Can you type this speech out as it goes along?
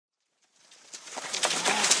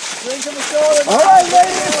Drink on the shoulder. All right,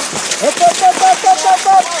 ladies.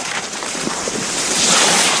 Up.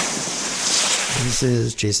 This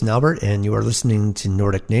is Jason Albert, and you are listening to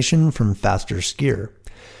Nordic Nation from Faster Skier.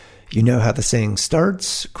 You know how the saying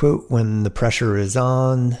starts, quote, when the pressure is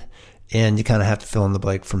on, and you kind of have to fill in the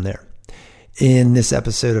blank from there. In this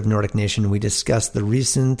episode of Nordic Nation, we discuss the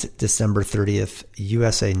recent December 30th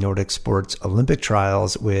USA Nordic Sports Olympic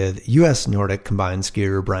trials with U.S. Nordic combined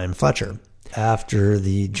skier Brian Fletcher. After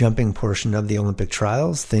the jumping portion of the Olympic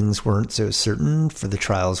trials, things weren't so certain for the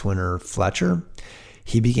trials winner Fletcher.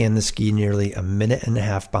 He began the ski nearly a minute and a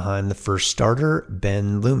half behind the first starter,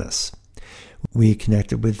 Ben Loomis. We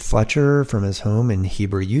connected with Fletcher from his home in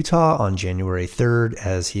Heber, Utah on January 3rd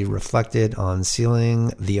as he reflected on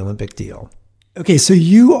sealing the Olympic deal. Okay, so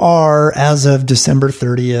you are, as of December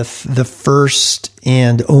 30th, the first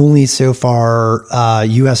and only so far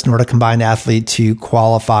U.S. Nordic combined athlete to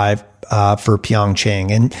qualify for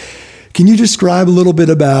Pyeongchang. And can you describe a little bit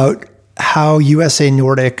about how USA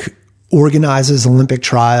Nordic organizes Olympic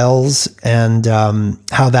trials and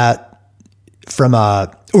how that, from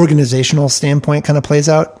a organizational standpoint, kind of plays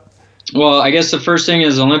out? Well, I guess the first thing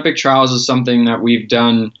is Olympic trials is something that we've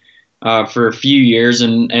done for a few years,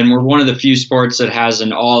 and we're one of the few sports that has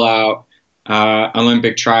an all-out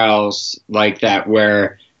Olympic trials like that,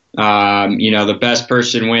 where the best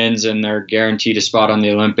person wins and they're guaranteed a spot on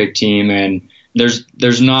the Olympic team. And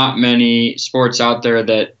there's not many sports out there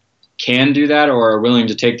that can do that or are willing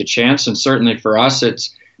to take the chance. And certainly for us,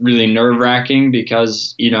 it's really nerve-wracking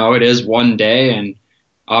because, it is one day, and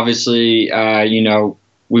obviously,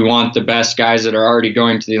 we want the best guys that are already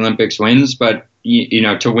going to the Olympics to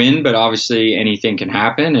win, but obviously anything can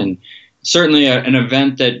happen. And certainly an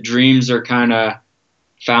event that dreams are kind of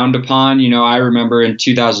frowned upon. I remember in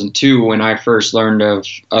 2002 when I first learned of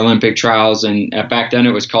Olympic trials, and back then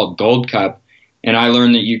it was called Gold Cup. And I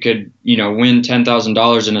learned that you could, win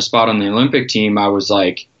 $10,000 in a spot on the Olympic team. I was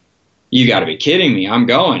like, you got to be kidding me. I'm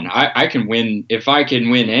going. I can win. If I can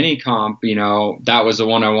win any comp, that was the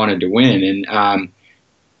one I wanted to win. And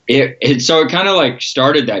so it kind of like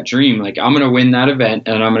started that dream. Like, I'm going to win that event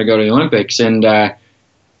and I'm going to go to the Olympics. And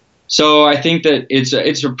so I think that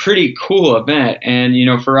it's a pretty cool event. And,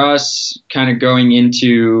 for us kind of going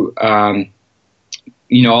into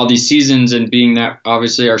all these seasons, and being that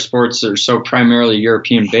obviously our sports are so primarily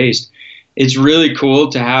European based, it's really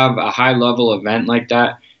cool to have a high level event like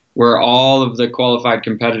that where all of the qualified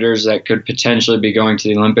competitors that could potentially be going to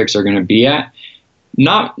the Olympics are going to be at.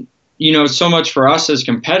 Not, so much for us as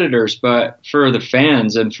competitors, but for the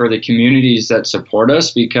fans and for the communities that support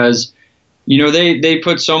us, because, they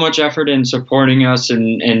put so much effort in supporting us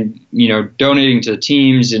and donating to the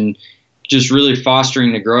teams and just really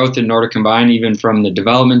fostering the growth in Nordic Combined, even from the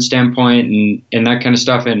development standpoint and that kind of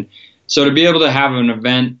stuff. And so to be able to have an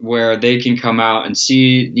event where they can come out and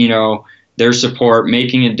see, their support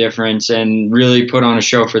making a difference and really put on a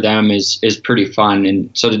show for them is pretty fun. And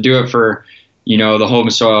so to do it for, the home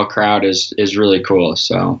soil crowd is really cool.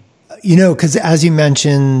 So, because as you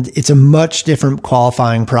mentioned, it's a much different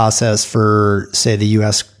qualifying process for, say, the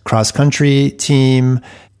U.S. cross country team.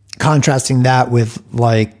 Contrasting that with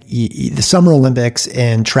like the Summer Olympics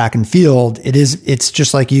and track and field, it's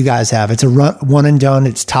just like you guys have. It's a one and done.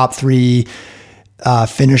 It's top three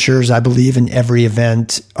finishers, I believe, in every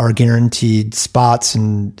event are guaranteed spots,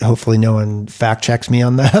 and hopefully no one fact checks me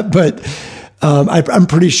on that. But I'm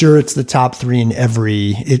pretty sure it's the top three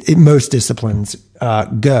in most disciplines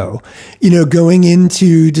go. Going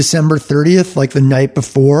into December 30th, like the night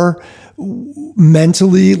before,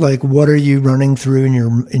 mentally, like, what are you running through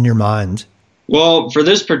in your mind? Well, for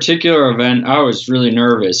this particular event, I was really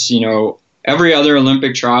nervous. Every other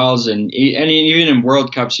Olympic trials and even in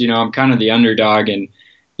World Cups, I'm kind of the underdog and,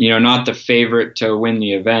 not the favorite to win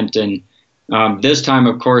the event. And this time,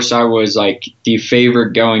 of course, I was like the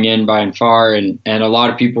favorite going in by and far. And a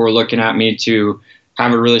lot of people were looking at me to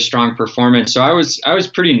have a really strong performance. So I was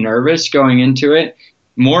pretty nervous going into it.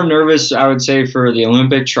 More nervous, I would say, for the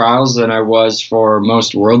Olympic trials than I was for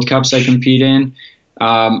most World Cups I compete in.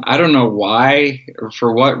 I don't know why or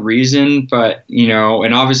for what reason, but,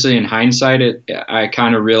 and obviously in hindsight, I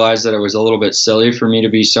kind of realized that it was a little bit silly for me to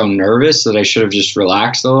be so nervous, that I should have just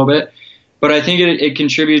relaxed a little bit. But I think it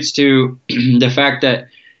contributes to the fact that,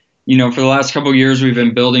 for the last couple of years, we've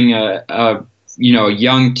been building a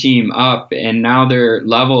young team up, and now their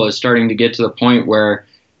level is starting to get to the point where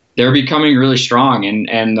they're becoming really strong,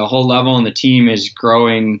 and the whole level in the team is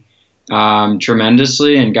growing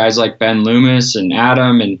tremendously. And guys like Ben Loomis and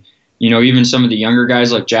Adam, and even some of the younger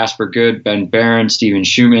guys like Jasper Good, Ben Barron, Steven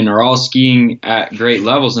Schumann are all skiing at great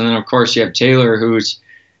levels. And then of course you have Taylor, who's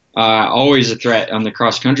always a threat on the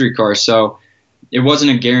cross country course. So it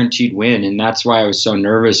wasn't a guaranteed win, and that's why I was so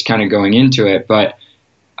nervous kind of going into it. But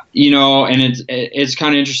and it's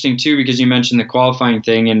kind of interesting too, because you mentioned the qualifying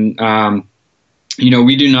thing, and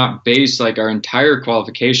we do not base like our entire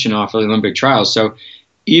qualification off of the Olympic trials. So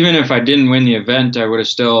even if I didn't win the event, I would have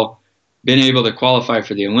still been able to qualify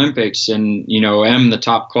for the Olympics, and am the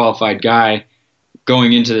top qualified guy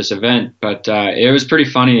going into this event. But it was pretty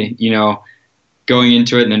funny, going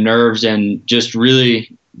into it, and the nerves, and just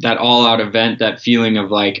really that all-out event, that feeling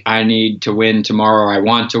of like, I need to win tomorrow, I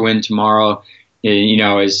want to win tomorrow,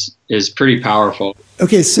 is pretty powerful.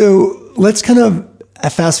 Okay, so let's kind of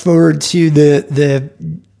fast forward to the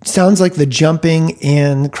sounds like the jumping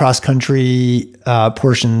and cross country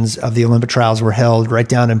portions of the Olympic trials were held right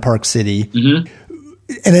down in Park City. Mm-hmm.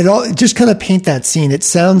 And it just kind of paint that scene. It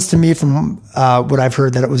sounds to me from what I've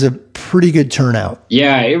heard that it was a pretty good turnout.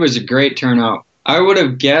 Yeah, it was a great turnout. I would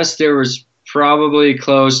have guessed there was probably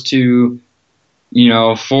close to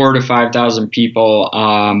 4,000 to 5,000 people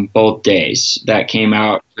both days that came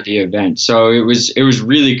out for the event. So it was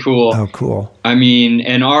really cool. Oh, cool. I mean,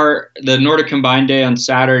 and the Nordic Combined Day on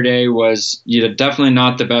Saturday was definitely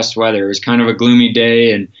not the best weather. It was kind of a gloomy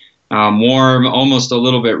day and warm, almost a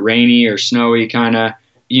little bit rainy or snowy kind of.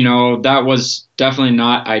 That was definitely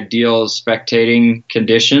not ideal spectating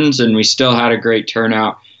conditions, and we still had a great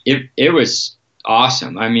turnout. It was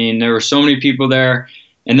awesome. I mean, there were so many people there.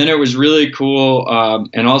 And then it was really cool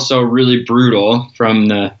and also really brutal from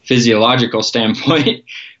the physiological standpoint.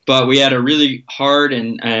 But we had a really hard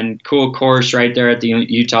and cool course right there at the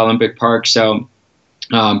Utah Olympic Park. So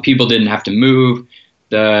people didn't have to move.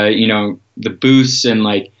 The booths and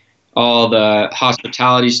like all the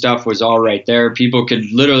hospitality stuff was all right there. People could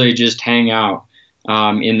literally just hang out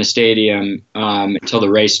in the stadium until the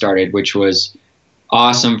race started, which was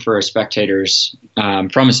awesome for a spectators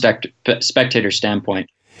from a spectator standpoint.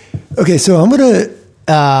 Okay, so I'm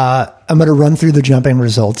gonna run through the jumping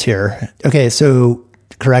results here. Okay, so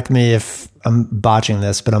correct me if I'm botching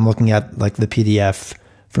this, but I'm looking at like the PDF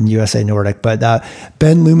from USA Nordic. But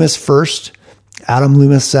Ben Loomis first, Adam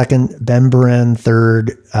Loomis second, Ben Beren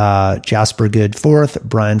third, Jasper Good fourth,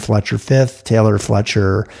 Brian Fletcher fifth, Taylor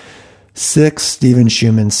Fletcher sixth, Stephen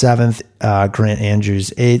Schumann seventh, Grant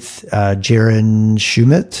Andrews eighth, Jaron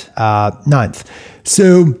Schumit ninth.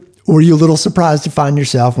 So were you a little surprised to find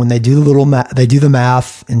yourself when they do the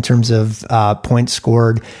math in terms of points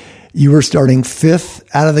scored? You were starting fifth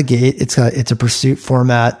out of the gate. It's a pursuit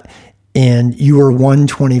format, and you were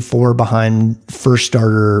 124 behind first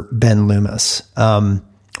starter Ben Loomis.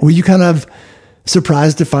 Were you kind of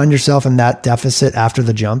surprised to find yourself in that deficit after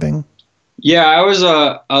the jumping? Yeah, I was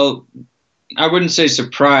I wouldn't say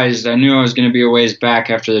surprised. I knew I was going to be a ways back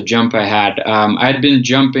after the jump I had. I had been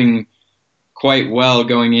jumping quite well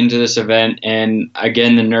going into this event, and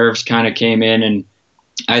again the nerves kind of came in, and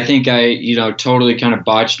I think I totally kind of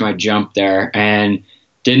botched my jump there and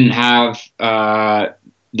didn't have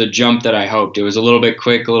the jump that I hoped. It was a little bit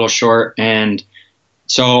quick, a little short, and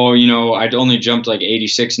so I'd only jumped like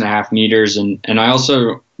 86.5 meters, and I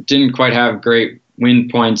also didn't quite have great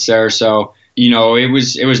wind points there, so it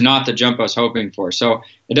was not the jump I was hoping for. So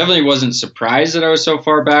I definitely wasn't surprised that I was so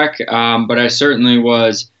far back, but I certainly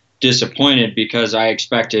was disappointed because I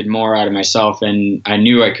expected more out of myself, and I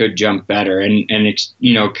knew I could jump better. And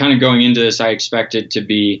kind of going into this, I expected to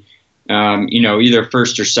be, either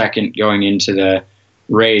first or second going into the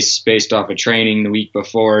race based off of training the week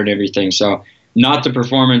before and everything. So not the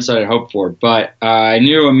performance that I hoped for, but I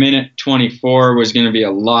knew a minute 24 was going to be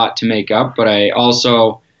a lot to make up, but I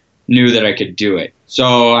also knew that I could do it.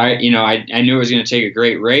 So I knew it was going to take a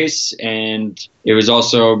great race, and it was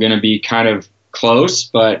also going to be kind of close,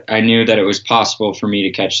 but I knew that it was possible for me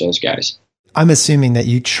to catch those guys. I'm assuming that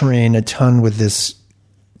you train a ton with this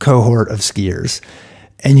cohort of skiers,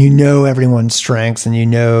 and everyone's strengths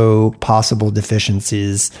and possible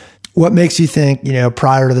deficiencies. What makes you think,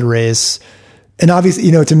 prior to the race, and obviously,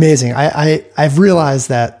 it's amazing. I've realized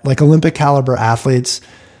that like Olympic caliber athletes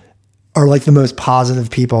are like the most positive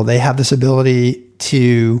people. They have this ability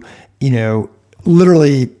to,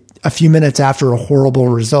 literally a few minutes after a horrible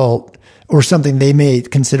result or something they may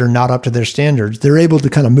consider not up to their standards, they're able to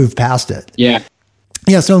kind of move past it. Yeah.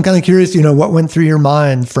 Yeah. So I'm kind of curious, what went through your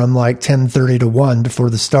mind from like 10:30 to 1 before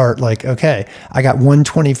the start? Like, okay, I got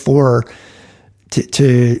 124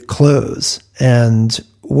 to close. And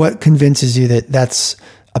what convinces you that that's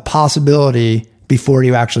a possibility before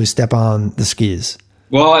you actually step on the skis?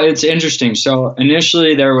 Well, it's interesting. So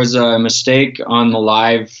initially there was a mistake on the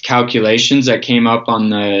live calculations that came up on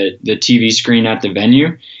the TV screen at the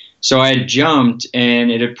venue. So I had jumped,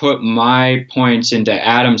 and it had put my points into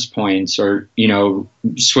Adam's points, or,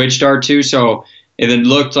 switched our two. So it had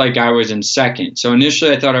looked like I was in second. So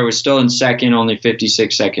initially I thought I was still in second, only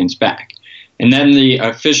 56 seconds back. And then the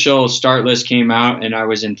official start list came out, and I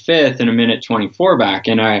was in fifth and a minute 24 back.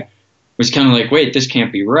 And I was kind of like, wait, this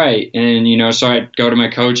can't be right. And, so I'd go to my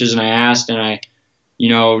coaches and I asked, and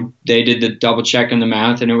they did the double check on the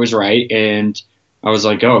math, and it was right. And I was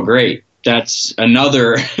like, oh, great. That's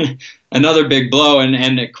another another big blow,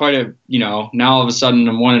 and quite a, now all of a sudden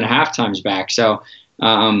I'm 1.5 times back. So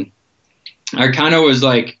I kind of was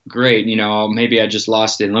like, great, maybe I just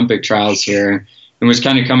lost the Olympic trials here, and was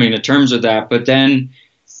kind of coming to terms with that. But then,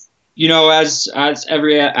 as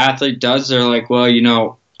every athlete does, they're like,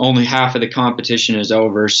 well, only half of the competition is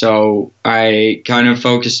over. So I kind of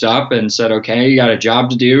focused up and said, okay, you got a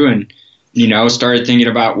job to do, and, started thinking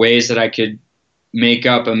about ways that I could make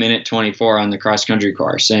up a minute 24 on the cross country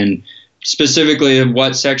course, and specifically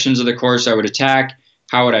what sections of the course I would attack,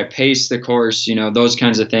 how would I pace the course, those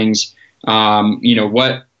kinds of things.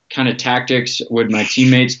 What kind of tactics would my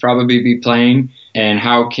teammates probably be playing, and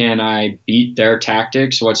how can I beat their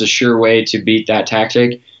tactics? What's a sure way to beat that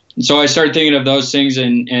tactic? And so I started thinking of those things,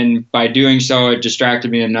 and by doing so, it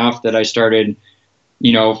distracted me enough that I started,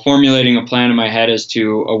 formulating a plan in my head as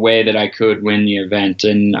to a way that I could win the event.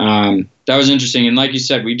 And that was interesting. And like you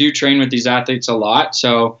said, we do train with these athletes a lot,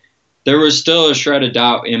 so there was still a shred of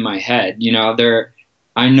doubt in my head.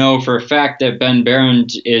 I know for a fact that Ben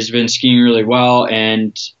Behrend has been skiing really well,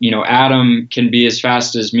 and Adam can be as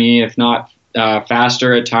fast as me, if not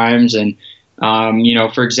faster at times. And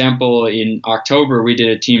for example, in October we did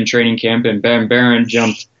a team training camp, and Ben Behrend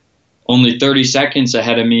jumped only 30 seconds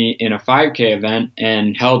ahead of me in a 5K event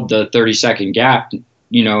and held the 30-second gap,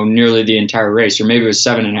 nearly the entire race, or maybe it was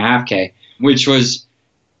 7.5K, which was,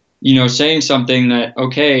 saying something that,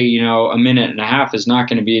 okay, a minute and a half is not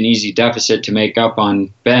going to be an easy deficit to make up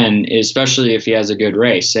on Ben, especially if he has a good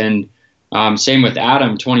race. And same with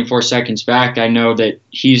Adam, 24 seconds back. I know that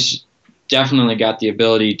he's definitely got the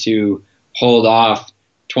ability to hold off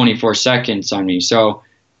 24 seconds on me. So,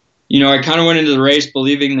 I kind of went into the race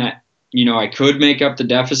believing that, I could make up the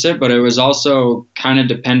deficit, but it was also kind of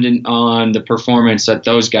dependent on the performance that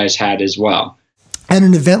those guys had as well. At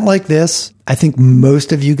an event like this, I think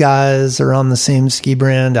most of you guys are on the same ski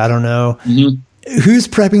brand. I don't know. Mm-hmm. Who's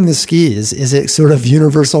prepping the skis? Is it sort of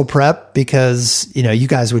universal prep? Because, you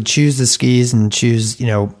guys would choose the skis and choose,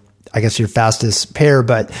 I guess your fastest pair,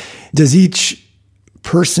 but does each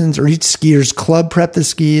person's or each skier's club prep the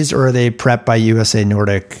skis, or are they prepped by USA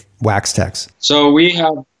Nordic Wax Techs? So we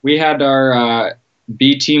had our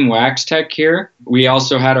B Team Wax Tech here. We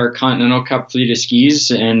also had our Continental Cup fleet of skis,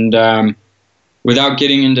 and without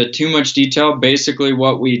getting into too much detail, basically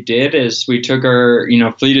what we did is we took our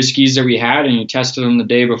fleet of skis that we had, and he tested them the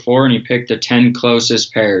day before, and he picked the 10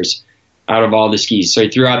 closest pairs out of all the skis. So he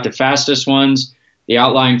threw out the fastest ones, the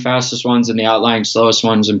outlying fastest ones, and the outlying slowest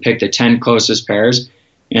ones, and picked the 10 closest pairs,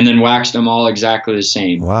 and then waxed them all exactly the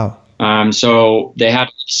same. Wow. So they had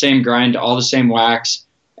the same grind, all the same wax,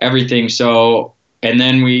 everything. So, and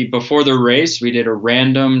then before the race, we did a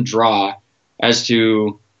random draw as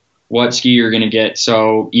to what ski you're going to get.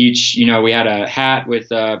 So each, we had a hat with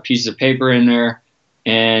a piece of paper in there,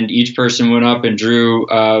 and each person went up and drew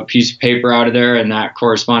a piece of paper out of there, and that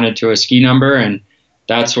corresponded to a ski number, and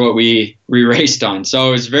that's what we raced on. So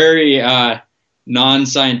it was very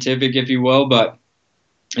non-scientific, if you will, but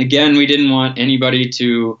again, we didn't want anybody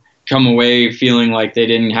to come away feeling like they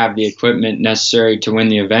didn't have the equipment necessary to win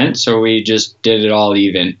the event, so we just did it all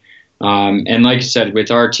even. And like I said, with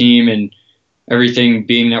our team and everything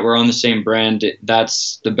being that we're on the same brand,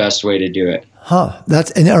 that's the best way to do it.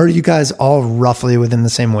 And are you guys all roughly within the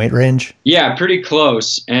same weight range? Yeah, pretty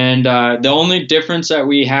close. And the only difference that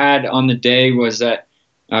we had on the day was that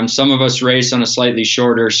some of us raced on a slightly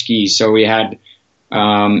shorter ski. So we had,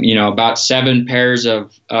 about 7 pairs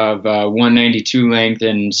of 192 length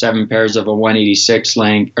and 7 pairs of a 186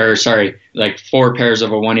 length, 4 pairs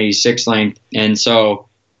of a 186 length. And so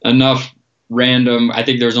enough random, I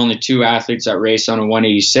think there's only 2 athletes that race on a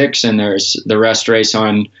 186, and there's the rest race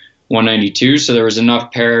on 192. So there was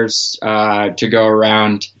enough pairs to go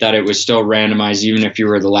around that it was still randomized, even if you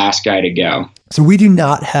were the last guy to go. So I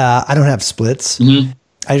don't have splits. Mm-hmm.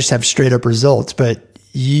 I just have straight up results, but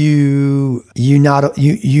you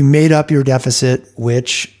made up your deficit,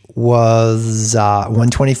 which was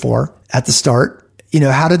 124 at the start.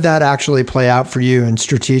 How did that actually play out for you? And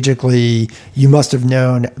strategically, you must have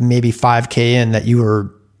known maybe 5K in that you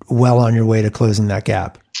were well on your way to closing that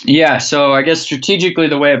gap. Yeah. So I guess strategically,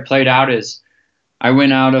 the way it played out is I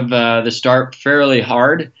went out of the start fairly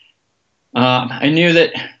hard, I knew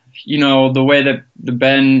that, the way that the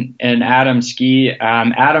Ben and Adam ski,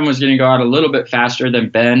 Adam was going to go out a little bit faster than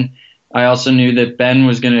Ben. I also knew that Ben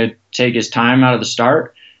was going to take his time out of the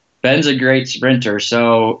start. Ben's a great sprinter,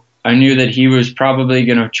 so I knew that he was probably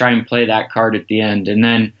going to try and play that card at the end. And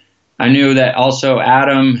then I knew that also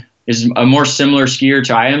Adam is a more similar skier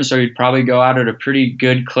to I am, so he'd probably go out at a pretty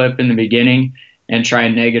good clip in the beginning and try a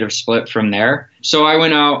negative split from there. So I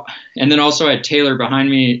went out, and then also I had Taylor behind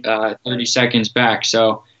me 30 seconds back.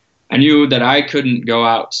 So I knew that I couldn't go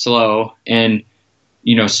out slow and,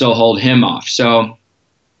 still hold him off. So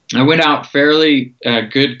I went out fairly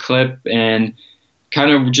good clip and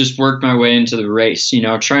kind of just worked my way into the race,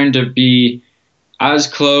 trying to be as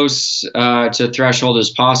close to threshold as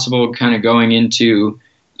possible, kind of going into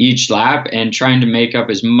each lap and trying to make up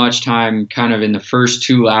as much time kind of in the first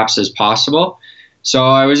 2 laps as possible. So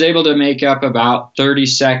I was able to make up about 30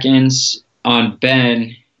 seconds on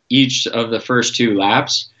Ben each of the first 2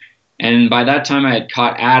 laps. And by that time I had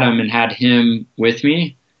caught Adam and had him with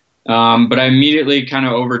me. But I immediately kind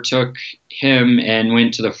of overtook him and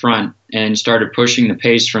went to the front and started pushing the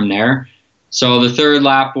pace from there. So the 3rd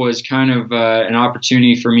lap was kind of an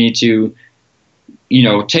opportunity for me to,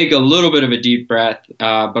 take a little bit of a deep breath,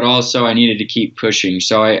 but also I needed to keep pushing.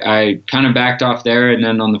 So I kind of backed off there. And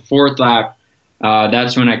then on the 4th lap,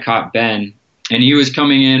 that's when I caught Ben. And he was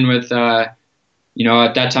coming in with, at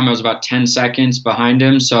that time I was about 10 seconds behind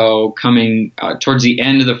him. So coming towards the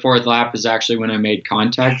end of the 4th lap is actually when I made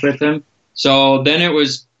contact with him. So then it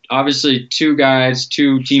was obviously 2 guys,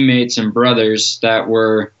 2 teammates and brothers that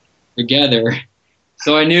were together.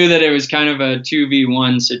 So I knew that it was kind of a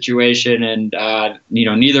 2v1 situation, and,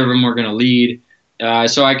 neither of them were going to lead.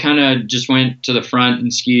 So I kind of just went to the front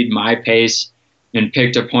and skied my pace and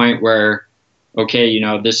picked a point where, okay,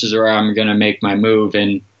 this is where I'm going to make my move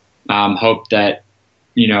and hope that,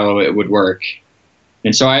 it would work.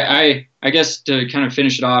 And so I guess to kind of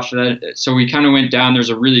finish it off, so we kind of went down. There's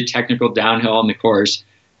a really technical downhill on the course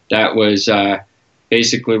that was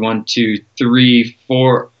basically 1, 2, 3,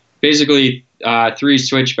 4, basically 3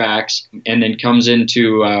 switchbacks, and then comes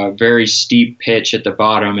into a very steep pitch at the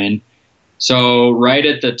bottom. And so right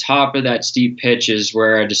at the top of that steep pitch is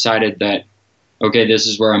where I decided that, okay, this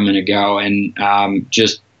is where I'm going to go, and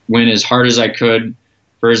just went as hard as I could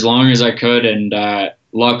for as long as I could. And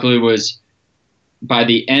luckily was by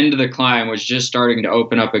the end of the climb was just starting to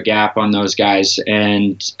open up a gap on those guys,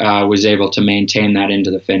 and was able to maintain that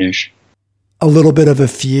into the finish. A little bit of a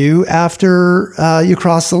few after you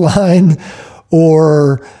cross the line,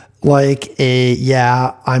 or like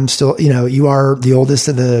I'm still, you are the oldest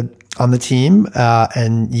on the team,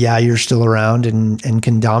 and you're still around and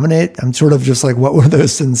can dominate. I'm sort of just like, what were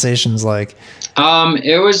those sensations like?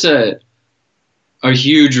 It was a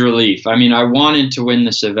huge relief. I mean, I wanted to win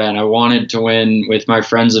this event. I wanted to win with my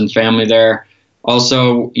friends and family there.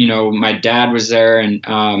 Also, my dad was there, and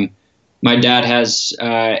my dad has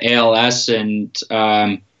ALS, and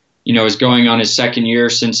is going on his 2nd year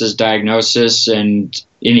since his diagnosis, and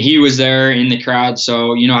he was there in the crowd.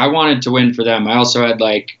 So, I wanted to win for them. I also had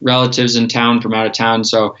like relatives in town from out of town.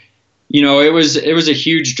 So, it was a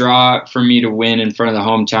huge draw for me to win in front of the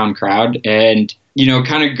hometown crowd. And,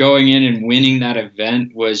 kind of going in and winning that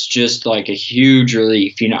event was just like a huge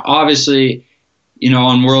relief. Obviously,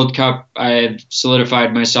 on World Cup, I had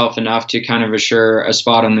solidified myself enough to kind of assure a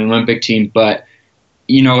spot on the Olympic team. But,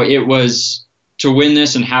 it was to win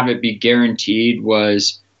this and have it be guaranteed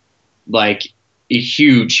was like a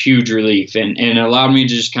huge, huge relief. And it allowed me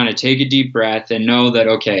to just kind of take a deep breath and know that,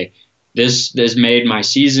 okay, this made my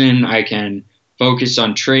season. I can focus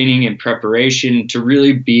on training and preparation to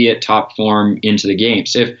really be at top form into the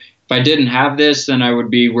games. If I didn't have this, then I would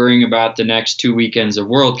be worrying about the next 2 weekends of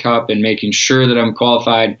World Cup and making sure that I'm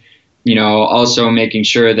qualified, also making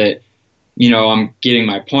sure that, I'm getting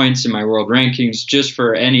my points in my world rankings just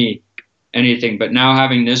for anything. But now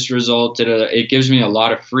having this result, it gives me a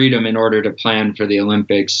lot of freedom in order to plan for the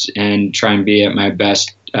Olympics and try and be at my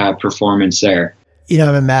best performance there.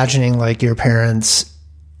 I'm imagining like your parents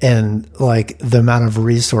and like the amount of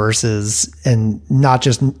resources, and not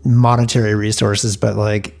just monetary resources, but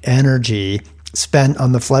like energy spent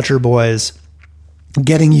on the Fletcher boys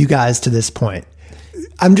getting you guys to this point.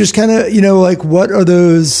 I'm just kind of, like, what are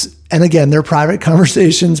those? And again, they're private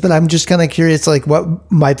conversations, but I'm just kind of curious, like,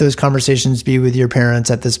 what might those conversations be with your parents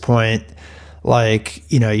at this point? Like,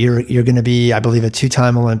 you're going to be, I believe, a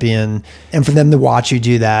 2-time Olympian, and for them to watch you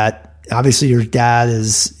do that. Obviously your dad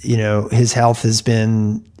is, his health has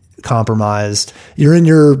been compromised. You're in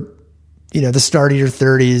your, the start of your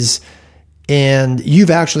 30s. And you've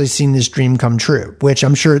actually seen this dream come true, which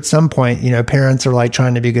I'm sure at some point, parents are like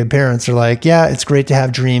trying to be good parents. They're like, yeah, it's great to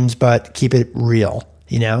have dreams, but keep it real,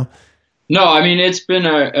 No, I mean, it's been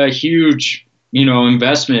a huge,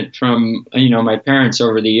 investment from, my parents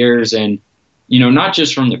over the years, and, not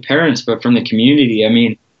just from the parents, but from the community. I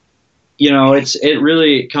mean, it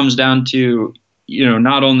really comes down to,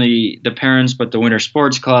 not only the parents, but the winter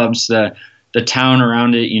sports clubs, the town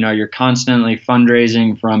around it. You're constantly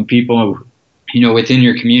fundraising from people, within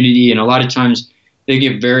your community. And a lot of times they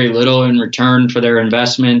give very little in return for their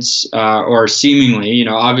investments, or seemingly,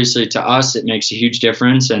 obviously to us, it makes a huge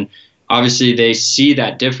difference. And obviously they see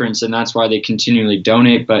that difference, and that's why they continually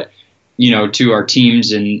donate, but, to our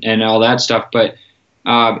teams and all that stuff. But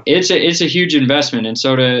it's a huge investment. And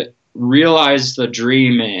so to realize the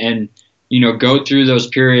dream and, go through those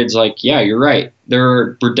periods, like, yeah, you're right.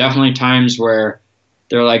 There were definitely times where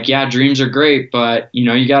they're like, yeah, dreams are great, but,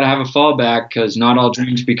 you got to have a fallback because not all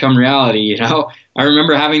dreams become reality. I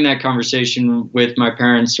remember having that conversation with my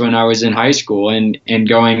parents when I was in high school and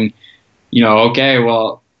going, okay,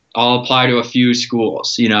 well, I'll apply to a few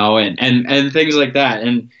schools, and things like that.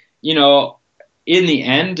 And, in the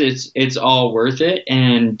end, it's all worth it.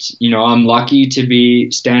 And, I'm lucky to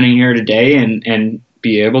be standing here today and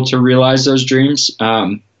be able to realize those dreams.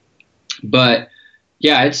 But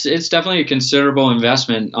yeah, it's definitely a considerable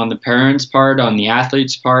investment on the parents' part, on the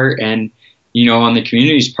athletes' part, and, on the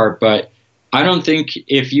community's part. But I don't think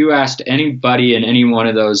if you asked anybody in any one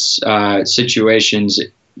of those situations,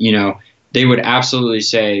 they would absolutely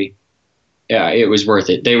say, yeah, it was worth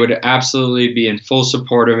it. They would absolutely be in full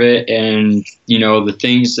support of it. And, the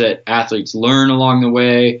things that athletes learn along the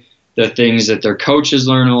way, the things that their coaches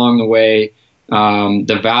learn along the way,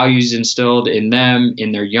 the values instilled in them,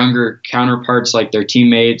 in their younger counterparts, like their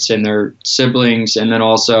teammates and their siblings, and then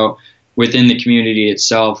also within the community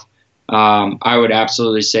itself, I would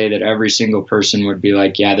absolutely say that every single person would be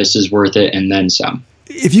like, yeah, this is worth it, and then some.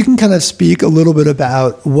 If you can kind of speak a little bit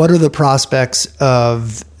about what are the prospects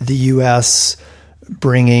of the U.S.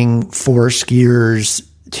 bringing 4 skiers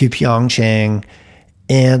to Pyeongchang,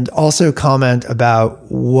 and also comment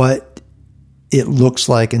about what it looks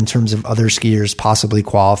like in terms of other skiers possibly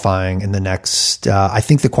qualifying in the next, I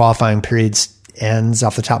think the qualifying period ends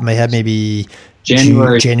off the top of my head, maybe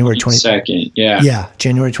January 22nd. Yeah,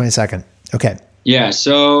 January 22nd. Okay. Yeah.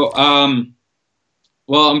 So,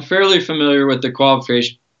 well, I'm fairly familiar with the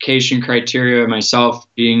qualification criteria myself,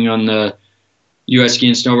 being on the U.S. Ski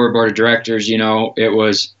and Snowboard Board of Directors.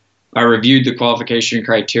 I reviewed the qualification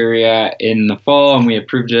criteria in the fall, and we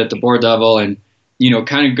approved it at the board level. And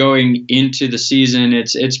kind of going into the season,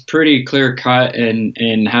 it's pretty clear cut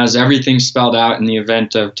and has everything spelled out in the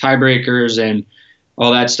event of tiebreakers and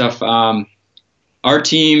all that stuff. Our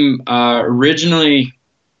team originally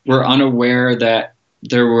were unaware that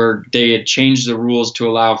they had changed the rules to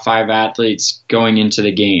allow 5 athletes going into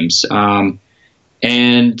the games.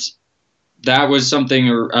 And that was something,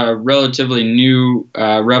 a relatively new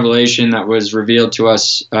revelation that was revealed to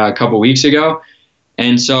us a couple weeks ago.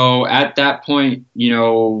 And so at that point,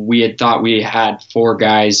 we had thought we had 4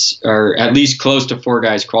 guys, or at least close to 4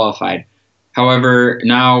 guys qualified. However,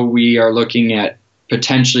 now we are looking at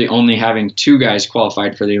potentially only having 2 guys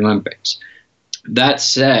qualified for the Olympics. That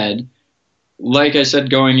said, like I said,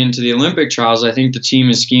 going into the Olympic trials, I think the team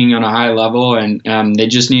is skiing on a high level, and they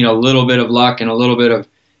just need a little bit of luck and a little bit of,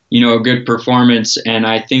 a good performance. And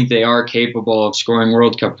I think they are capable of scoring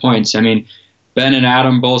World Cup points. I mean, Ben and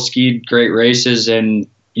Adam both skied great races, and,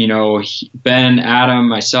 Ben, Adam,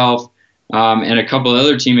 myself, and a couple of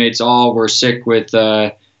other teammates all were sick with,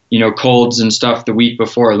 colds and stuff the week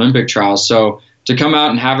before Olympic trials. So to come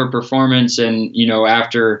out and have a performance and,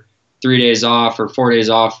 after 3 days off or 4 days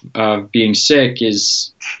off of being sick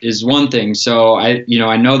is one thing. So I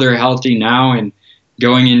know they're healthy now, and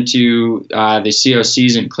going into the CO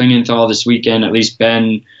season, Klingenthal this weekend, at least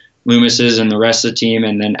Ben Loomis is and the rest of the team,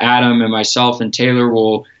 and then Adam and myself and Taylor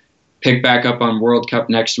will pick back up on World Cup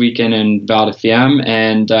next weekend in Val di Fiemme.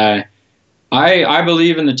 And I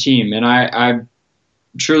believe in the team, and I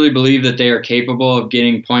truly believe that they are capable of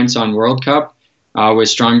getting points on World Cup with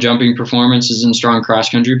strong jumping performances and strong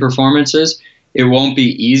cross-country performances. It won't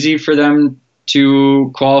be easy for them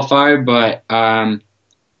to qualify, but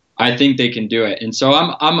I think they can do it. And so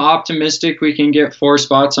I'm optimistic we can get 4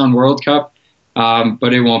 spots on World Cup.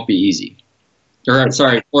 But it won't be easy. 4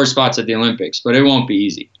 spots at the Olympics, but it won't be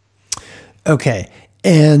easy. Okay.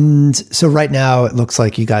 And so right now it looks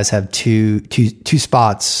like you guys have two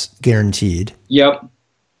spots guaranteed. Yep.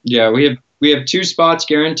 Yeah, we have 2 spots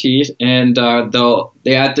guaranteed, and the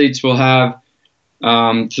athletes will have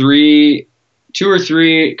 3 2 or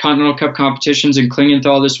 3 Continental Cup competitions in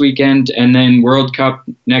Klingenthal this weekend, and then World Cup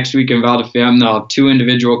next week in Val di Fiemme. They'll have 2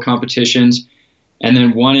 individual competitions, and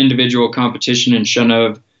then 1 individual competition in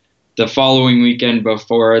Chenov the following weekend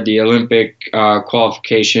before the Olympic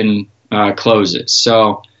qualification closes.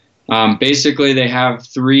 So basically they have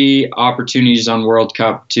 3 opportunities on World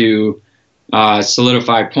Cup to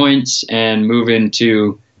solidify points and move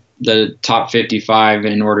into the top 55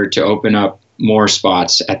 in order to open up more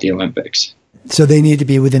spots at the Olympics. So they need to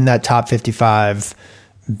be within that top 55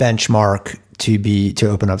 benchmark to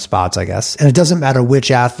open up spots, I guess. And it doesn't matter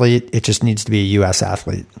which athlete, it just needs to be a U.S.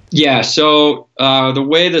 athlete. Yeah, so the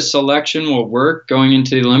way the selection will work going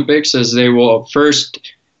into the Olympics is they will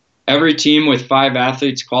first, every team with 5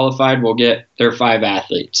 athletes qualified will get their 5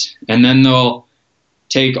 athletes. And then they'll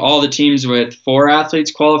take all the teams with 4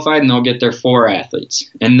 athletes qualified and they'll get their 4 athletes.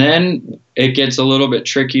 And then it gets a little bit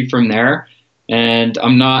tricky from there. And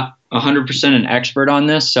I'm not 100% an expert on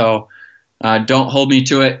this, so don't hold me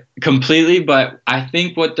to it completely, but I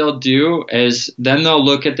think what they'll do is then they'll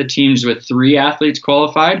look at the teams with 3 athletes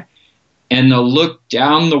qualified, and they'll look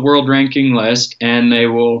down the world ranking list, and they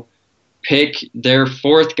will pick their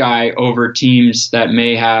 4th guy over teams that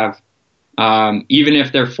may have, even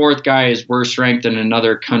if their 4th guy is worse ranked than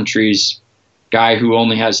another country's guy who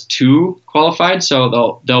only has 2 qualified.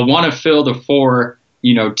 So they'll want to fill the 4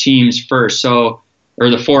 teams first, or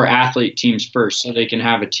the 4 athlete teams first, so they can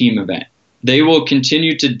have a team event. They will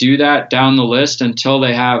continue to do that down the list until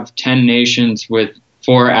they have 10 nations with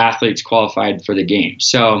 4 athletes qualified for the game.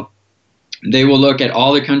 So they will look at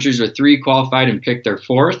all the countries with 3 qualified and pick their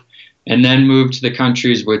 4th, and then move to the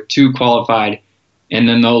countries with 2 qualified, and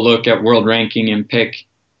then they'll look at world ranking and pick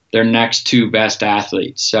their next 2 best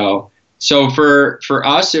athletes. So for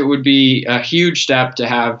us, it would be a huge step to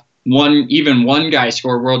have even one guy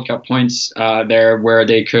score World Cup points there, where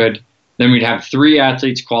they could. Then we'd have 3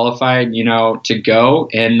 athletes qualified, to go,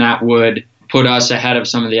 and that would put us ahead of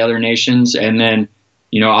some of the other nations. And then,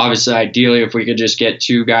 obviously, ideally, if we could just get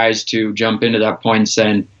 2 guys to jump into that points,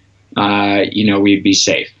 then, we'd be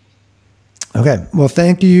safe. Okay. Well,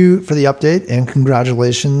 thank you for the update and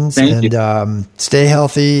congratulations. Thank you. Stay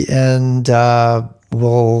healthy, and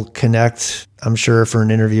we'll connect, I'm sure, for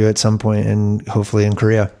an interview at some point, and hopefully in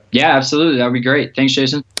Korea. Yeah, absolutely. That would be great. Thanks,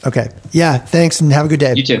 Jason. Okay. Yeah. Thanks, and have a good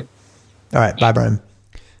day. You too. All right. Bye, Brian.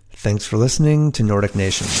 Thanks for listening to Nordic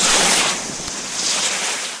Nation.